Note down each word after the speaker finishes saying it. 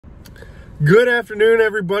Good afternoon,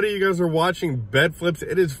 everybody. You guys are watching BetFlipZ.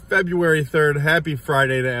 It is February 3rd. Happy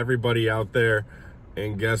Friday to everybody out there.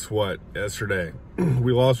 And guess what? Yesterday,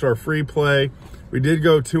 we lost our free play. We did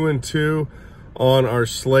go 2-2 on our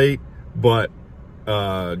slate, but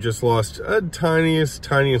just lost a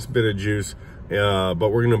tiniest bit of juice. But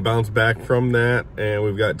we're going to bounce back from that, and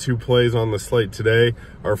we've got 2 plays on the slate today.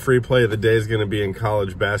 Our free play of the day is going to be in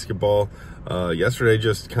college basketball. Yesterday,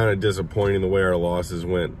 just kind of disappointing the way our losses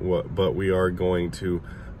went, but we are going to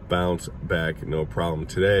bounce back, no problem.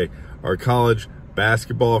 Today, our college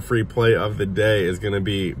basketball free play of the day is going to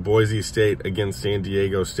be Boise State against San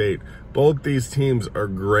Diego State. Both these teams are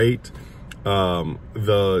great.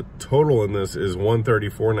 The total in this is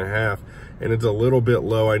 134.5, and it's a little bit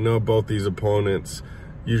low. I know both these opponents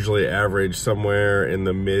usually average somewhere in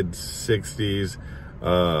the mid-60s,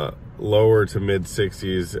 lower to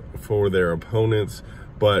mid-60s for their opponents,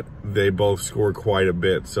 but they both score quite a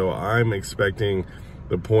bit. So I'm expecting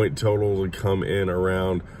the point total to come in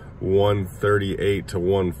around 138 to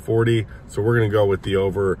 140. So we're going to go with the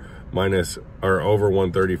over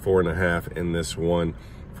 134.5 in this one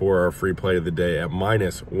for our free play of the day at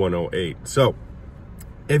 -108. So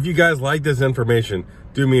if you guys like this information,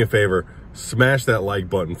 do me a favor, smash that like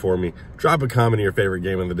button for me, drop a comment of your favorite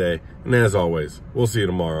game of the day, and as always, we'll see you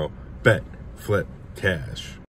tomorrow. Bet, flip, cash.